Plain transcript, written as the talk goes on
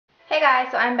Hey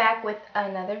guys, so I'm back with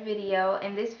another video,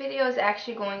 and this video is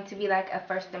actually going to be like a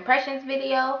first impressions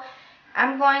video.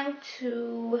 I'm going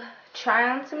to try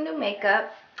on some new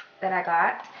makeup that I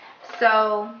got,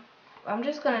 so I'm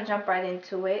just going to jump right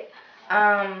into it.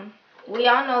 We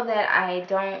all know that I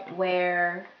don't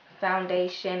wear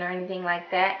foundation or anything like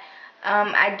that.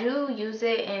 I do use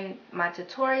it in my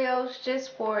tutorials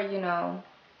just for, you know,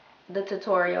 the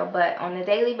tutorial, but on a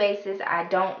daily basis I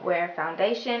don't wear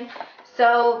foundation.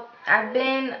 So I've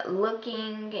been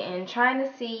looking and trying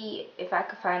to see if I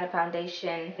could find a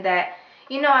foundation that,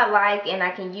 you know, I like and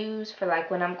I can use for like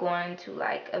when I'm going to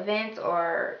like events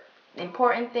or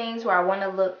important things where I want to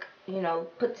look, you know,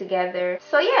 put together.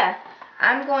 So yeah,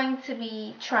 I'm going to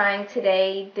be trying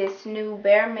today this new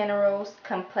Bareminerals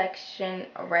Complexion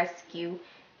Rescue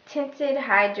tinted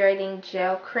hydrating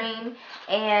gel cream,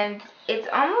 and it's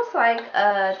almost like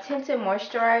a tinted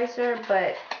moisturizer,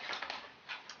 but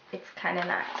it's kind of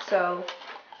not. So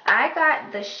I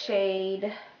got the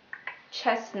shade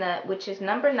Chestnut, which is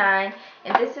number 9,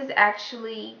 and this is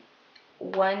actually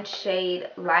one shade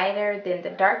lighter than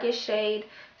the darkest shade,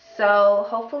 so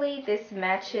hopefully this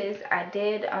matches. I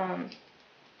did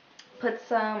put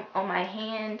some on my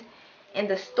hand in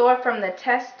the store from the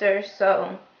tester,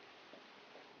 so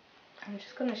I'm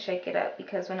just gonna shake it up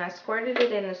because when I squirted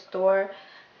it in the store,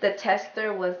 the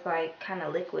tester was like kind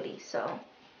of liquidy, so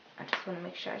I just want to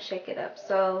make sure I shake it up.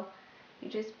 So you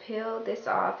just peel this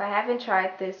off. I haven't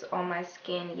tried this on my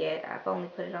skin yet. I've only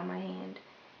put it on my hand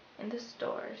in the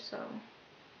store, so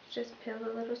just peel the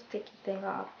little sticky thing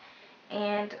off,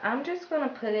 and I'm just gonna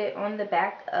put it on the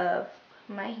back of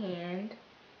my hand.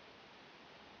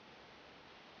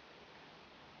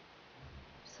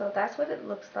 So that's what it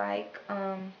looks like.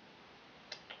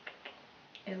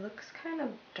 It looks kind of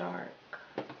dark.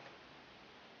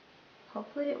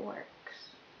 Hopefully it works.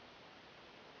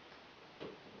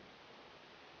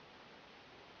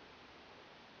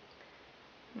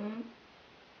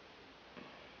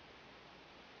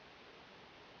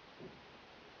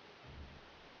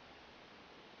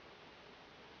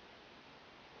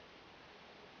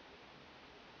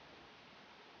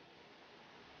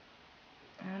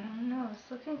 I don't know,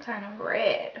 it's looking kind of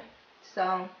red.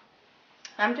 So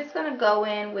I'm just gonna go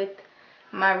in with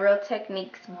my Real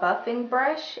Techniques buffing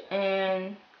brush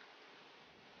and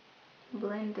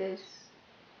blend this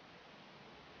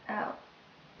out.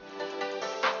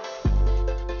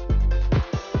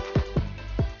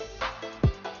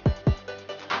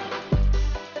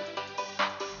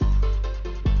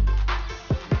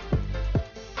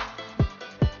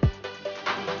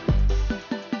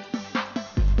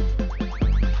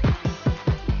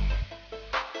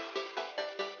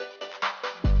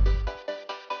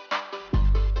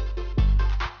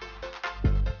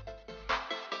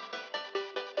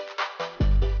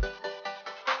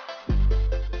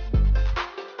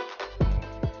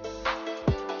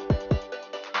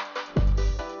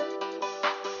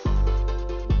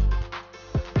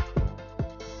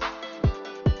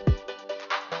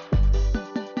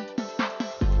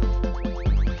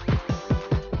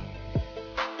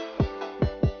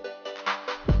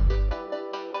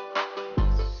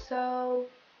 So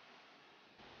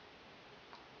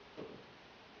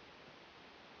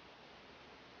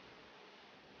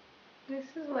this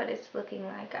is what it's looking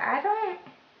like. I don't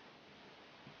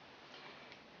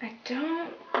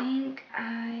think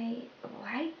I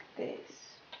like this.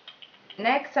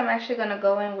 Next, I'm actually going to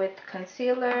go in with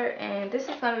concealer, and this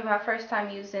is going to be my first time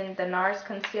using the Nars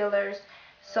concealers.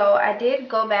 So I did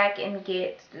go back and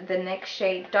get the next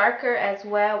shade darker as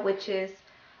well, which is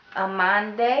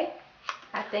Amande.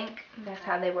 I think that's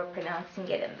how they were pronouncing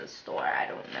it in the store. I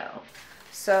don't know.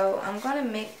 So I'm going to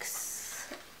mix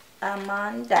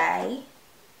Amande,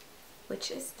 which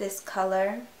is this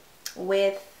color,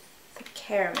 with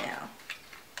caramel.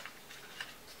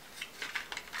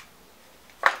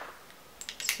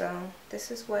 So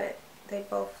this is what they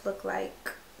both look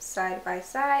like side by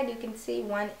side. You can see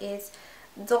one is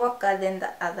darker than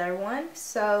the other one.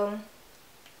 So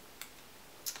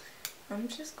I'm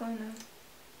just going to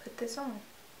put this on.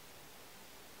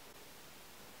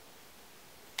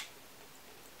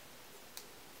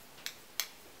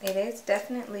 It is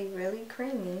definitely really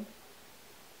creamy,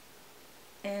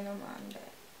 and I'm on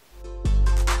that.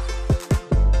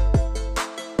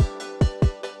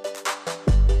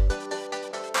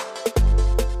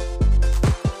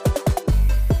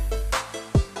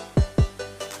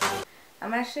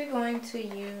 I'm actually going to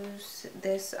use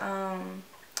this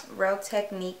Real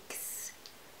Techniques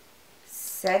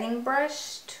setting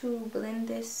brush to blend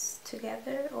this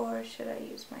together, or should I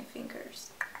use my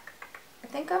fingers? I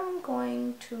think I'm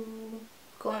going to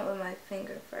go in with my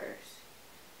finger first.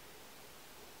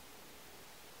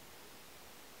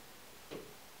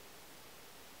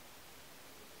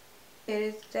 It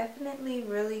is definitely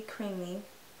really creamy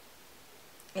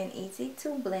and easy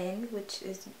to blend, which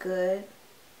is good.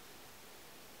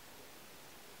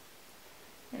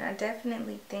 And I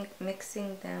definitely think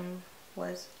mixing them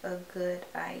was a good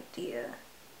idea,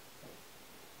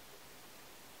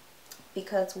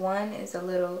 because one is a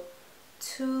little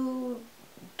too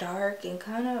dark and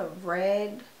kind of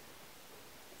red,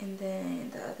 and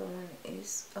then the other one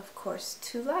is of course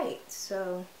too light.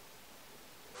 So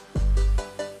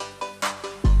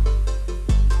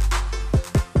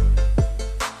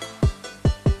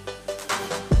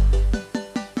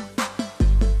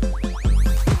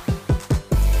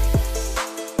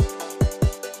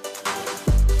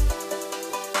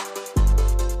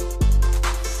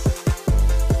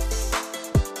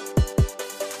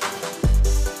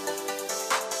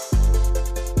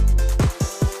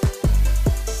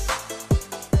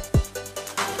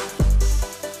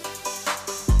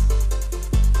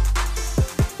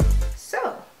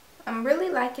I'm really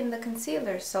liking the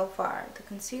concealer so far. The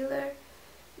concealer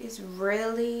is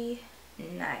really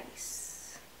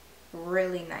nice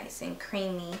and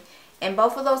creamy, and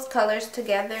both of those colors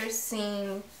together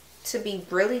seem to be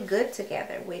really good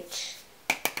together, which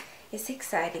is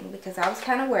exciting because I was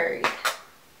kind of worried.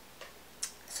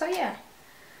 So yeah,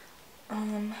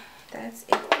 that's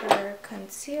it for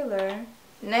concealer.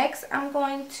 Next, I'm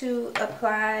going to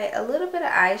apply a little bit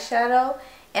of eyeshadow,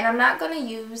 and I'm not going to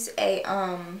use a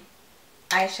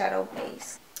eyeshadow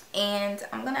base, and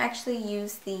I'm gonna actually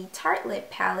use the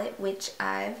Tartelette palette, which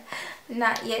I've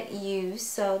not yet used.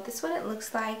 So this is what it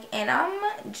looks like, and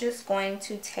I'm just going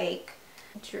to take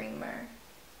Dreamer.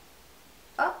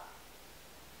 Oh,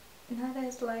 not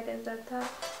as light as I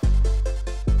thought.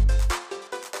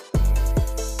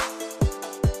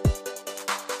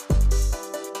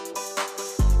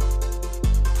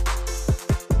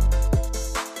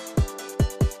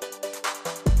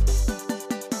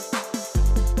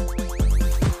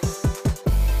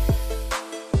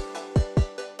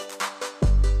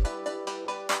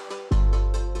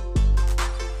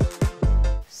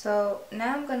 So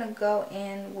now I'm gonna go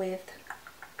in with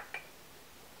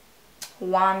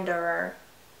Wanderer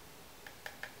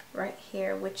right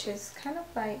here, which is kind of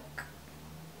like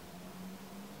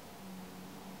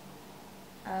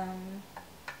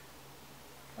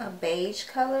a beige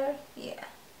color. Yeah.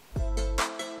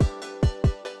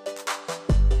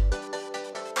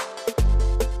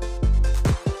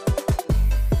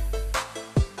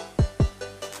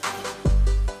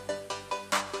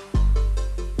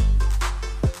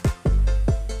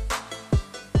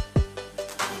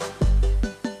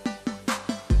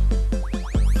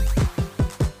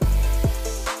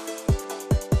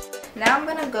 Now I'm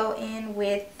gonna go in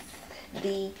with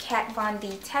the Kat Von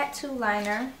D tattoo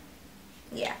liner.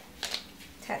 Yeah,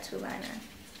 tattoo liner.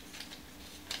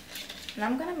 And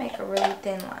I'm gonna make a really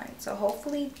thin line. So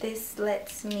hopefully this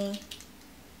lets me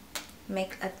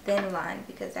make a thin line,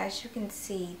 because as you can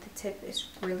see, the tip is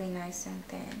really nice and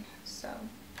thin. So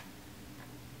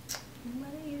I'm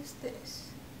gonna use this.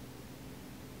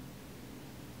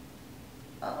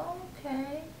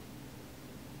 Okay.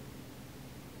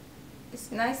 It's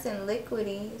nice and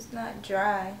liquidy, it's not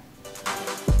dry.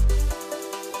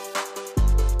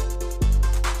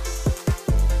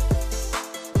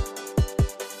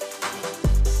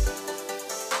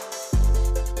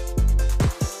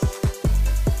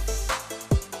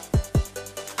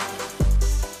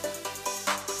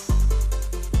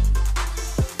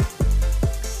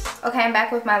 Okay, I'm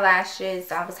back with my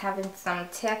lashes. I was having some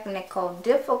technical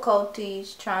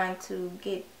difficulties trying to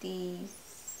get these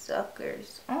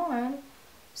suckers on,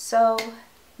 so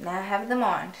now I have them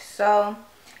on. So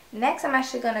next I'm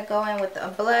actually going to go in with a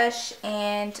blush,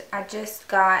 and I just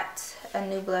got a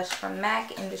new blush from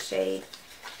MAC in the shade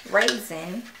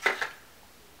Raizin.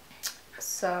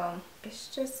 So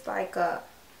it's just like a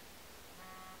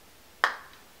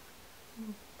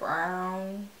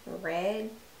brown red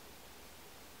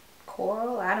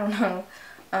coral, I don't know.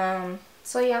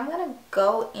 So yeah, I'm gonna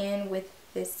go in with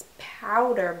this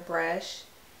powder brush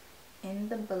in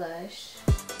the blush.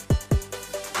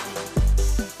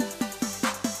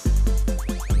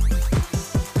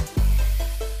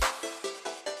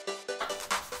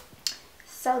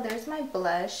 So there's my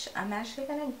blush. I'm actually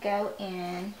gonna go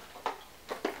in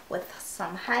with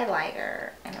some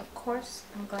highlighter, and of course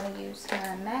I'm gonna use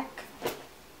my MAC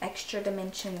Extra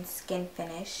Dimension Skin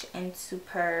Finish in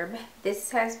Superb. This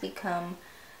has become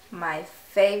my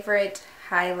favorite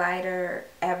highlighter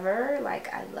ever.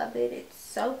 Like, I love it. It's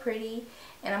so pretty.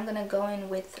 And I'm gonna go in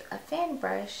with a fan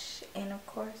brush, and of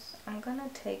course I'm gonna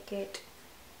take it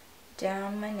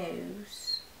down my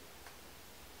nose.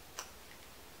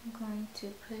 I'm going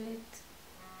to put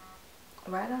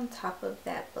right on top of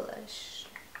that blush.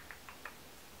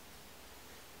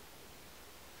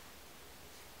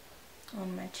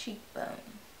 On my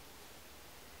cheekbone.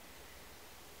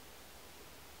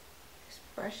 This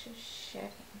brush is shedding.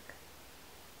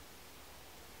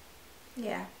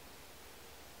 Yeah.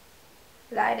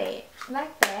 Like it.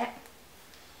 Like that.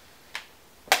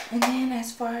 And then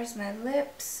as far as my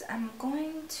lips, I'm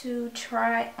going to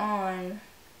try on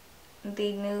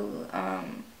the new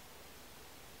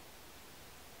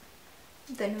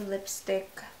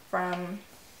lipstick from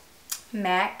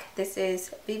MAC. This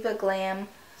is Viva Glam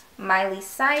Miley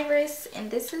Cyrus,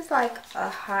 and this is like a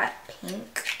hot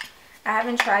pink. I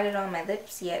haven't tried it on my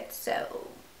lips yet, so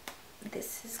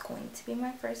this is going to be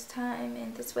my first time,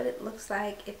 and this is what it looks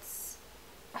like. It's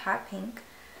hot pink.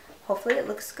 Hopefully it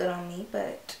looks good on me,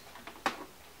 but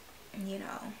you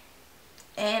know.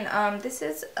 And this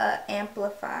is a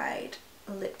amplified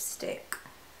lipstick.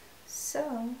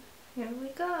 So here we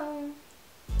go.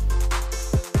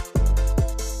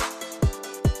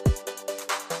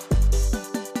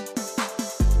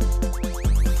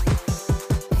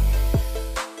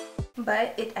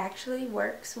 But it actually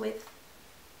works with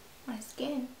my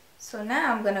skin. So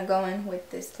now I'm gonna go in with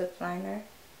this lip liner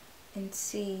and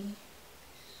see.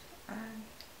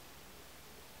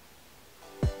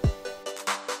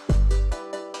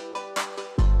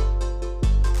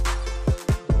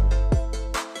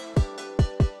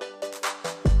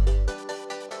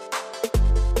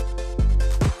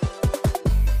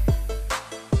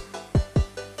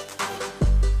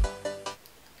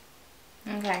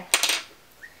 Okay.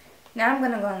 Now I'm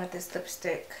gonna go in with this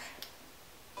lipstick.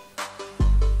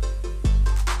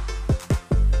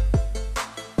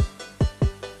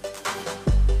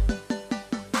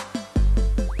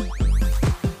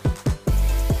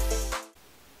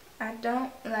 I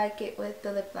don't like it with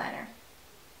the lip liner.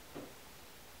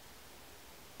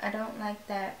 I don't like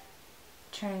that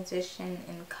transition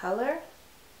in color.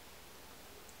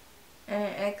 And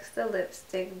it makes the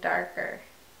lipstick darker.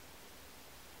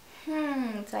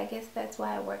 So I guess that's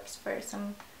why it works for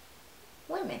some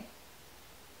women.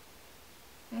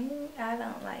 I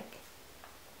don't like it.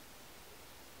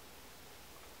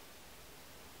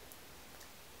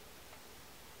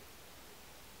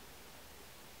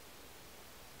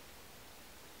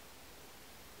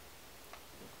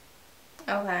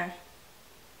 Okay.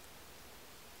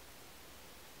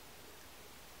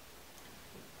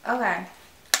 Okay.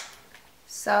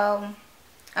 So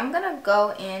I'm gonna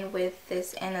go in with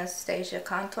this Anastasia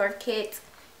Contour kit.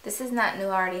 This is not new,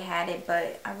 I already had it,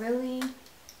 but I really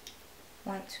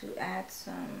want to add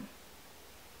some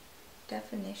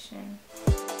definition.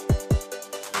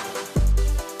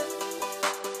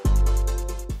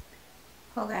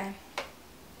 Okay.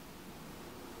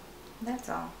 That's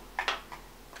all.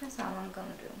 That's all I'm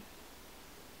gonna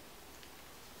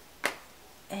do.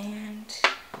 And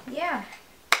yeah.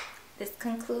 This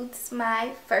concludes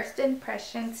my first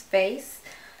impressions face.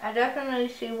 I definitely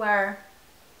see where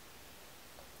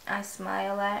I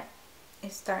smile at.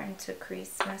 It's starting to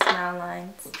crease my smile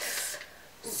lines.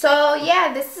 So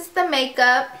yeah, this is the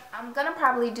makeup. I'm gonna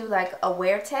probably do like a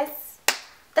wear test.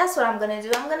 That's what I'm gonna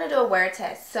do. I'm gonna do a wear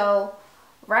test. So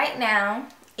right now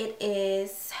it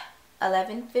is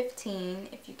 11:15.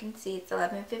 If you can see, it's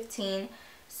 11:15.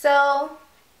 So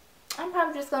I'm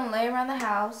probably just going to lay around the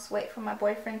house, wait for my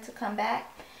boyfriend to come back,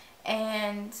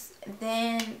 and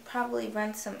then probably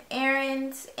run some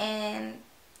errands, and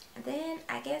then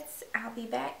I guess I'll be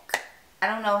back. I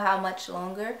don't know how much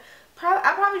longer.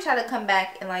 I'll probably try to come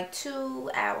back in like 2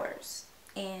 hours.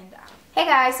 And hey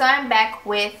guys, so I'm back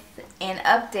with an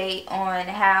update on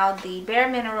how the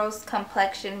Bareminerals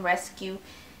Complexion Rescue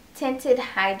Tinted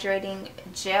Hydrating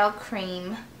Gel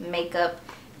Cream Makeup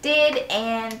did,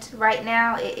 and right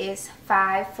now it is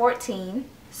 5:14.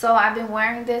 So I've been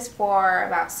wearing this for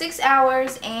about 6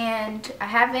 hours and I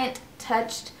haven't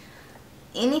touched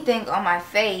anything on my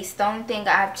face. The only thing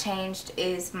I've changed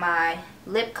is my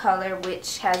lip color,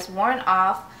 which has worn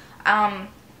off.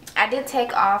 I did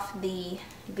take off the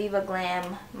Viva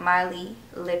Glam Miley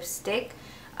lipstick.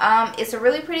 It's a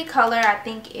really pretty color. I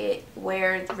think it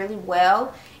wears really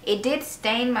well. It did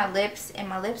stain my lips, and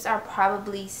my lips are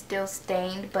probably still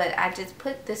stained, but I just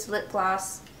put this lip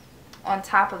gloss on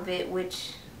top of it,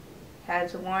 which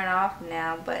has worn off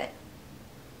now. But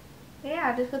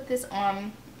yeah, I just put this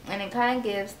on, and it kind of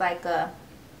gives like a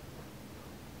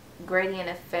gradient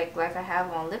effect like I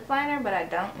have on lip liner, but I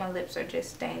don't. My lips are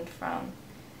just stained from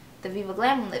the Viva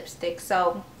Glam lipstick.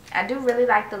 So I do really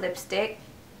like the lipstick.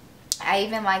 I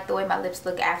even like the way my lips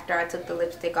look after I took the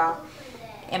lipstick off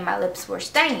and my lips were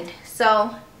stained.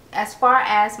 So as far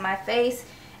as my face,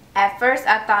 At first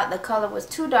I thought the color was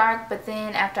too dark, but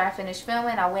then after I finished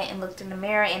filming, I went and looked in the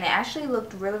mirror and it actually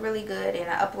looked really good, and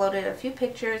I uploaded a few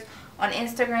pictures on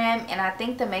Instagram, and I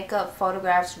think the makeup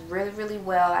photographs really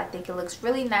well. I think it looks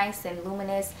really nice and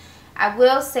luminous. I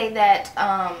will say that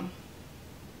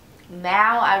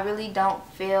now I really don't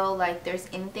feel like there's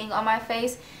anything on my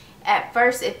face. At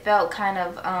first it felt kind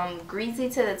of greasy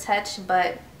to the touch,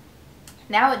 but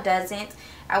now it doesn't.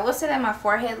 I will say that my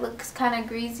forehead looks kind of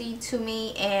greasy to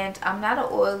me, and I'm not an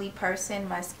oily person.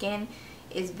 My skin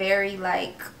is very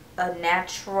like a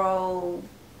natural,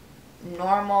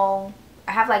 normal.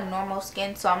 I have like normal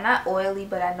skin, so I'm not oily,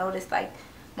 but I noticed like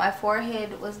my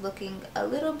forehead was looking a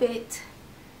little bit,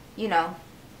 you know,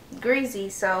 greasy.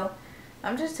 So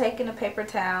I'm just taking a paper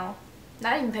towel,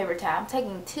 not even paper towel, I'm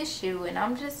taking tissue, and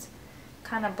I'm just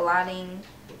kind of blotting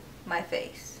my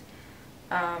face.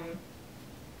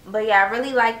 But yeah, I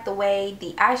really like the way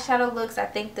the eyeshadow looks. I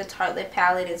think the Tartelette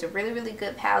palette is a really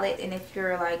good palette, and if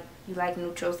you're like, you like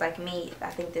neutrals like me, I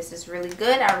think this is really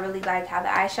good. I really like how the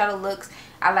eyeshadow looks.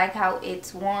 I like how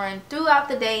it's worn throughout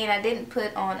the day, and I didn't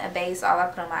put on a base. All I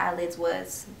put on my eyelids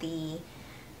was the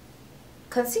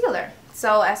concealer.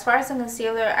 So as far as the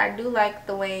concealer, I do like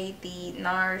the way the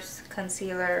Nars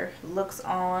concealer looks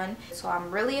on. So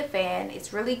I'm really a fan.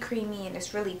 It's really creamy and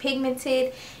it's really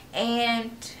pigmented,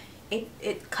 and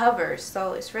it covers,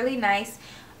 so it's really nice.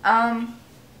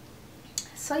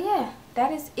 So yeah,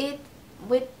 that is it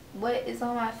with what is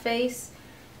on my face.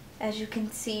 As you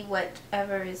can see,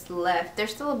 whatever is left,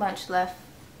 there's still a bunch left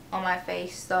on my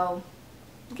face. So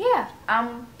yeah,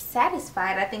 I'm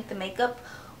satisfied. I think the makeup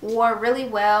wore really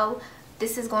well.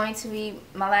 This is going to be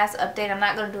my last update. I'm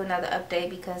not going to do another update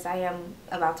because I am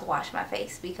about to wash my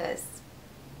face because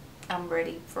I'm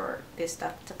ready for this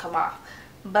stuff to come off.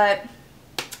 But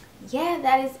yeah,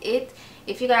 that is it.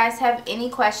 If you guys have any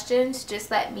questions,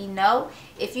 just let me know.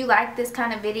 If you like this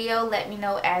kind of video, let me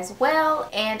know as well,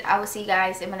 and I will see you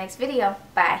guys in my next video.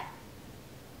 Bye.